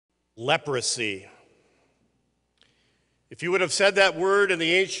Leprosy. If you would have said that word in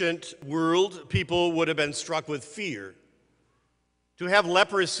the ancient world, people would have been struck with fear. To have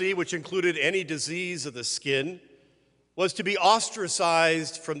leprosy, which included any disease of the skin, was to be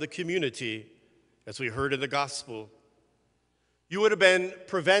ostracized from the community, as we heard in the gospel. You would have been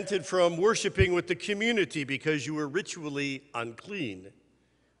prevented from worshiping with the community because you were ritually unclean.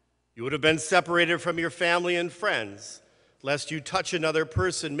 You would have been separated from your family and friends, lest you touch another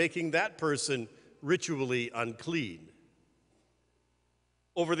person, making that person ritually unclean.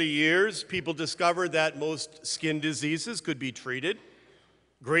 Over the years, people discovered that most skin diseases could be treated,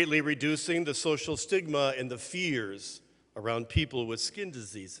 greatly reducing the social stigma and the fears around people with skin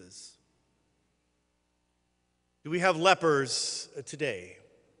diseases. Do we have lepers today?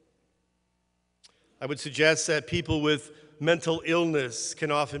 I would suggest that people with mental illness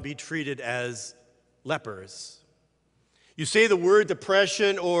can often be treated as lepers. You say the word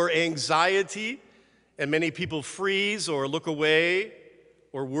depression or anxiety, and many people freeze or look away,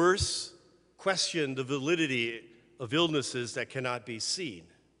 or worse, question the validity of illnesses that cannot be seen.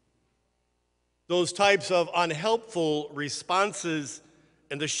 Those types of unhelpful responses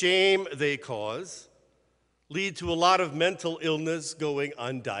and the shame they cause lead to a lot of mental illness going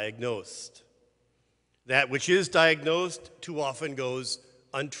undiagnosed. That which is diagnosed too often goes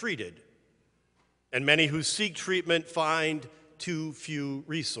untreated, and many who seek treatment find too few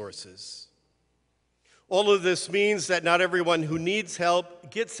resources. All of this means that not everyone who needs help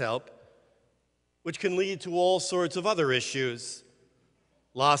gets help, which can lead to all sorts of other issues: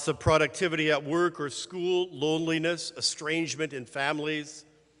 loss of productivity at work or school, loneliness, estrangement in families,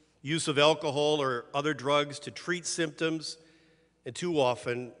 use of alcohol or other drugs to treat symptoms, and too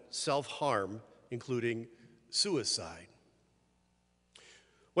often self-harm, including suicide.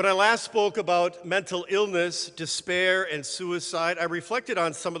 When I last spoke about mental illness, despair, and suicide, I reflected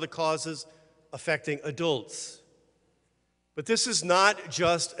on some of the causes affecting adults. But this is not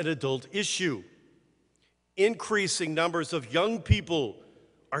just an adult issue. Increasing numbers of young people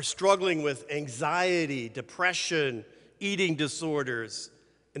are struggling with anxiety, depression, eating disorders,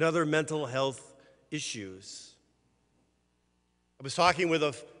 and other mental health issues. I was talking with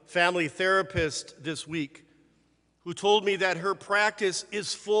a family therapist this week who told me that her practice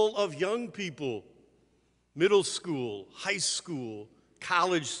is full of young people, middle school, high school,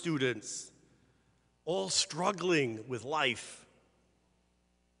 college students, all struggling with life.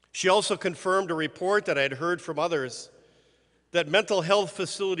 She also confirmed a report that I had heard from others that mental health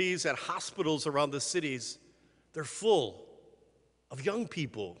facilities at hospitals around the cities, they're full of young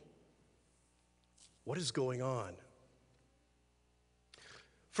people. What is going on?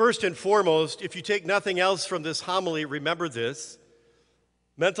 First and foremost, if you take nothing else from this homily, remember this: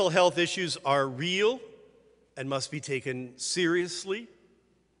 mental health issues are real and must be taken seriously.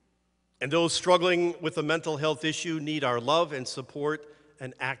 And those struggling with a mental health issue need our love and support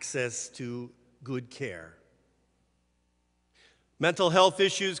and access to good care. Mental health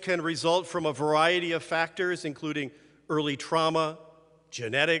issues can result from a variety of factors, including early trauma,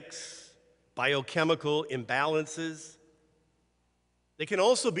 genetics, biochemical imbalances. They can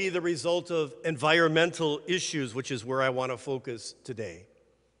also be the result of environmental issues, which is where I want to focus today.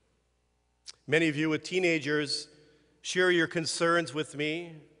 Many of you with teenagers share your concerns with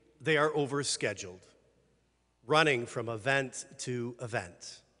me. They are overscheduled, running from event to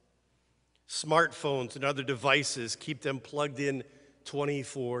event. Smartphones and other devices keep them plugged in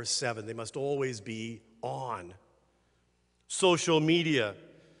 24/7. They must always be on. Social media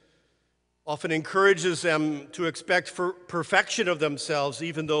often encourages them to expect perfection of themselves,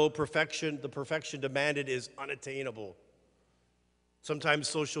 even though the perfection demanded is unattainable. Sometimes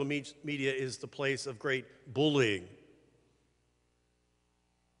social media is the place of great bullying.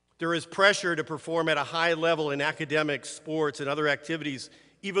 There is pressure to perform at a high level in academics, sports, and other activities,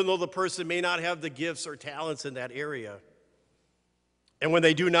 even though the person may not have the gifts or talents in that area. And when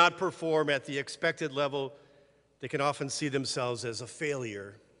they do not perform at the expected level, they can often see themselves as a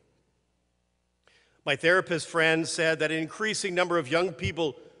failure. My therapist friend said that an increasing number of young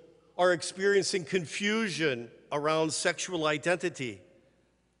people are experiencing confusion around sexual identity.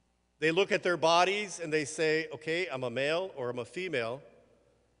 They look at their bodies and they say, okay, I'm a male or I'm a female.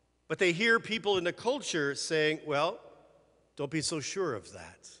 But they hear people in the culture saying, well, don't be so sure of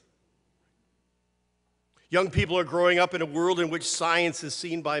that. Young people are growing up in a world in which science is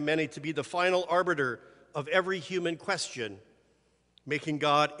seen by many to be the final arbiter of every human question, making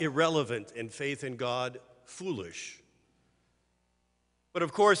God irrelevant and faith in God foolish. But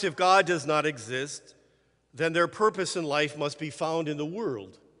of course, if God does not exist, then their purpose in life must be found in the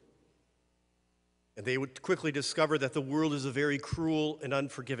world. And they would quickly discover that the world is a very cruel and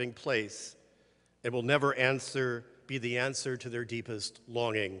unforgiving place and will never be the answer to their deepest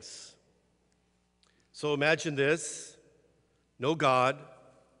longings. So imagine this: no God,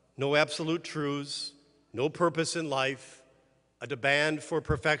 no absolute truths, no purpose in life, a demand for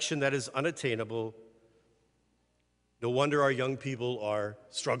perfection that is unattainable. No wonder our young people are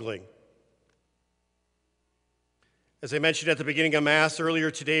struggling. As I mentioned at the beginning of Mass earlier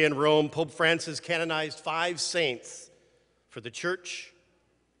today in Rome, Pope Francis canonized 5 saints for the Church.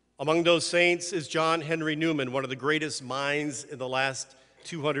 Among those saints is John Henry Newman, one of the greatest minds in the last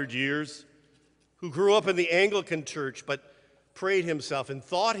 200 years, who grew up in the Anglican Church but prayed himself and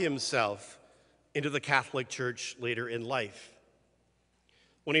thought himself into the Catholic Church later in life.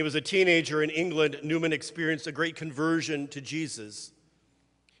 When he was a teenager in England, Newman experienced a great conversion to Jesus.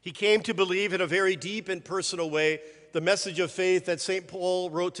 He came to believe in a very deep and personal way the message of faith that St. Paul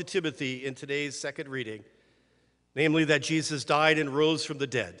wrote to Timothy in today's second reading, namely that Jesus died and rose from the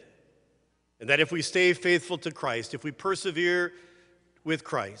dead, and that if we stay faithful to Christ, if we persevere with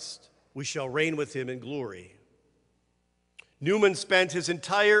Christ, we shall reign with him in glory. Newman spent his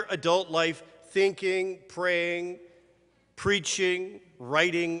entire adult life thinking, praying, preaching,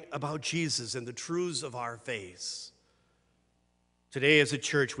 writing about Jesus and the truths of our faith. Today as a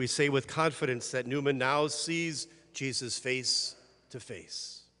church, we say with confidence that Newman now sees Jesus face to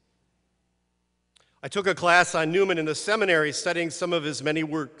face. I took a class on Newman in the seminary studying some of his many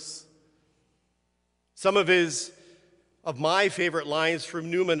works. Some of my favorite lines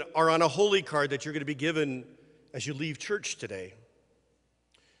from Newman are on a holy card that you're going to be given as you leave church today.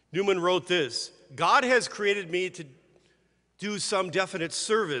 Newman wrote this: God has created me to do some definite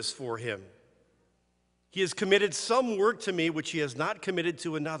service for him. He has committed some work to me which he has not committed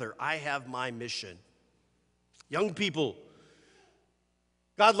to another. I have my mission. Young people,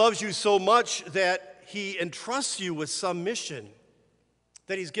 God loves you so much that he entrusts you with some mission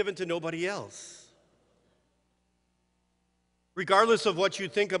that he's given to nobody else. Regardless of what you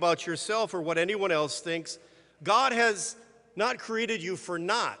think about yourself or what anyone else thinks, God has not created you for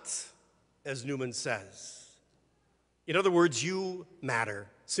naught, as Newman says. In other words, you matter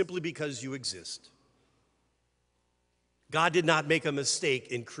simply because you exist. God did not make a mistake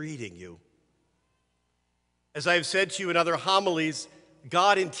in creating you. As I've said to you in other homilies,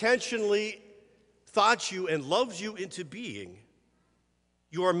 God intentionally thought you and loved you into being.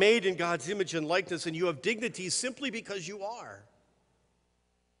 You are made in God's image and likeness, and you have dignity simply because you are.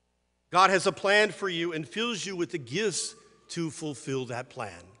 God has a plan for you and fills you with the gifts to fulfill that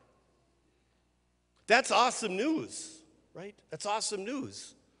plan. That's awesome news, right? That's awesome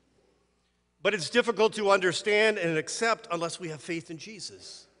news. But it's difficult to understand and accept unless we have faith in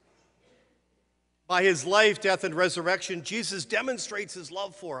Jesus. By his life, death, and resurrection, Jesus demonstrates his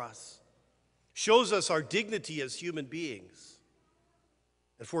love for us, shows us our dignity as human beings,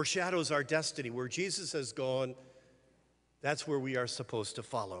 and foreshadows our destiny. Where Jesus has gone, that's where we are supposed to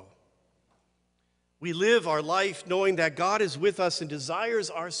follow. We live our life knowing that God is with us and desires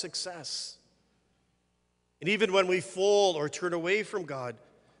our success. And even when we fall or turn away from God,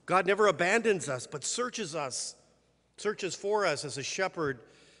 God never abandons us, but searches for us as a shepherd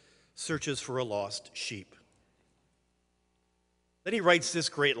searches for a lost sheep. Then he writes this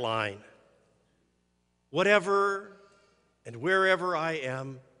great line: whatever and wherever I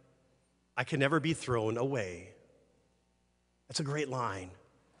am, I can never be thrown away. That's a great line.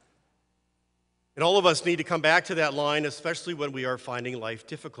 And all of us need to come back to that line, especially when we are finding life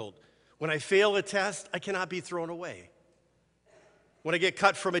difficult. When I fail a test, I cannot be thrown away. When I get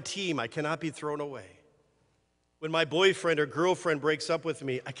cut from a team, I cannot be thrown away. When my boyfriend or girlfriend breaks up with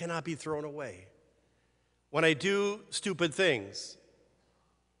me, I cannot be thrown away. When I do stupid things,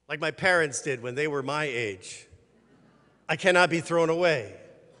 like my parents did when they were my age, I cannot be thrown away.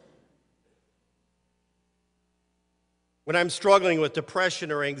 When I'm struggling with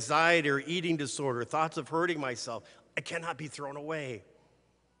depression or anxiety or eating disorder, thoughts of hurting myself, I cannot be thrown away,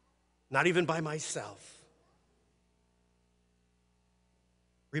 not even by myself.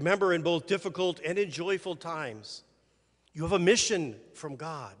 Remember, in both difficult and in joyful times, you have a mission from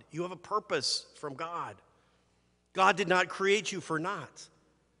God. You have a purpose from God. God did not create you for naught.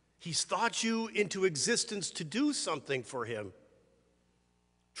 He's thought you into existence to do something for him.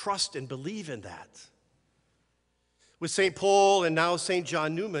 Trust and believe in that. With St. Paul and now St.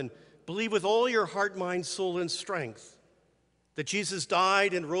 John Newman, believe with all your heart, mind, soul, and strength that Jesus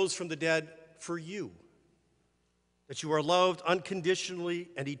died and rose from the dead for you, that you are loved unconditionally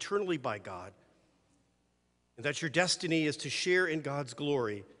and eternally by God, and that your destiny is to share in God's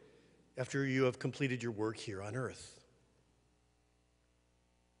glory after you have completed your work here on earth.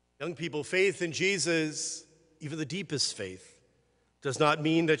 Young people, faith in Jesus, even the deepest faith, does not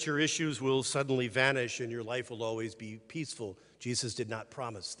mean that your issues will suddenly vanish and your life will always be peaceful. Jesus did not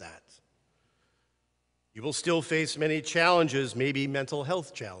promise that. You will still face many challenges, maybe mental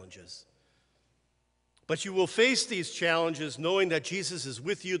health challenges. But you will face these challenges knowing that Jesus is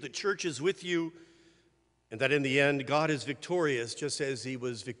with you, the church is with you, and that in the end, God is victorious, just as he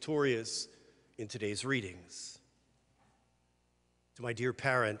was victorious in today's readings. To my dear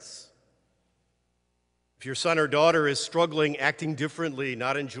parents, if your son or daughter is struggling, acting differently,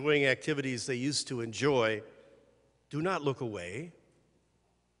 not enjoying activities they used to enjoy, do not look away.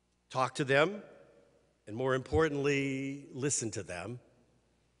 Talk to them, and more importantly, listen to them.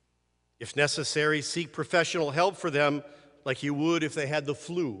 If necessary, seek professional help for them like you would if they had the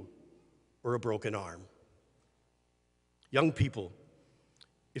flu or a broken arm. Young people,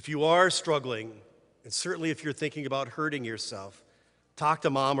 if you are struggling, and certainly if you're thinking about hurting yourself, talk to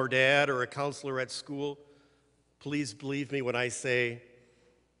mom or dad or a counselor at school. Please believe me when I say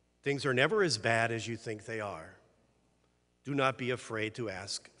things are never as bad as you think they are. Do not be afraid to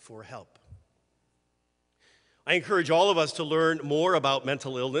ask for help. I encourage all of us to learn more about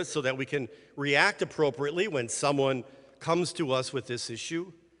mental illness so that we can react appropriately when someone comes to us with this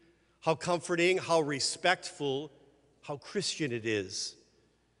issue. How comforting, how respectful, how Christian it is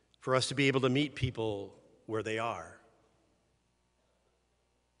for us to be able to meet people where they are.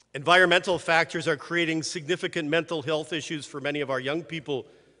 Environmental factors are creating significant mental health issues for many of our young people,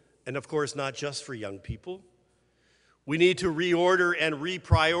 and of course, not just for young people. We need to reorder and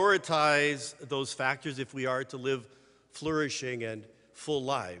reprioritize those factors if we are to live flourishing and full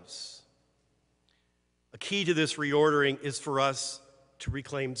lives. A key to this reordering is for us to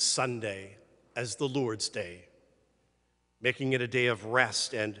reclaim Sunday as the Lord's Day, making it a day of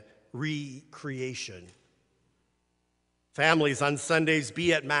rest and recreation. Families on Sundays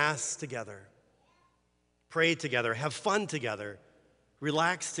be at Mass together, pray together, have fun together,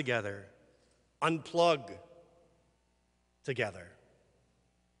 relax together, unplug together.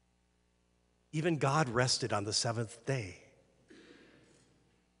 Even God rested on the seventh day.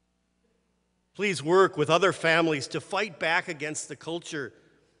 Please work with other families to fight back against the culture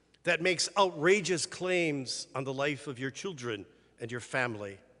that makes outrageous claims on the life of your children and your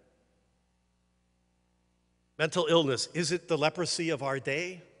family. Mental illness, is it the leprosy of our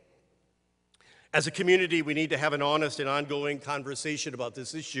day? As a community, we need to have an honest and ongoing conversation about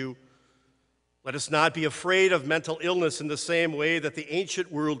this issue. Let us not be afraid of mental illness in the same way that the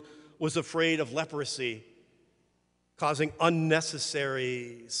ancient world was afraid of leprosy, causing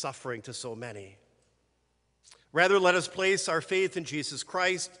unnecessary suffering to so many. Rather, let us place our faith in Jesus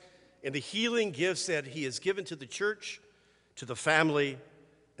Christ and the healing gifts that he has given to the church, to the family,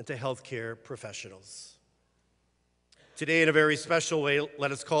 and to healthcare professionals. Today, in a very special way,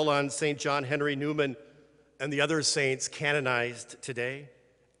 let us call on St. John Henry Newman and the other saints canonized today,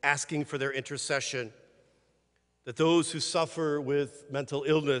 asking for their intercession, that those who suffer with mental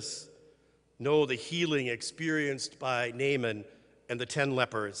illness know the healing experienced by Naaman and the 10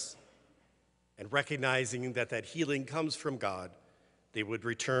 lepers, and recognizing that that healing comes from God, they would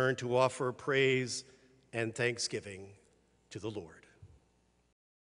return to offer praise and thanksgiving to the Lord.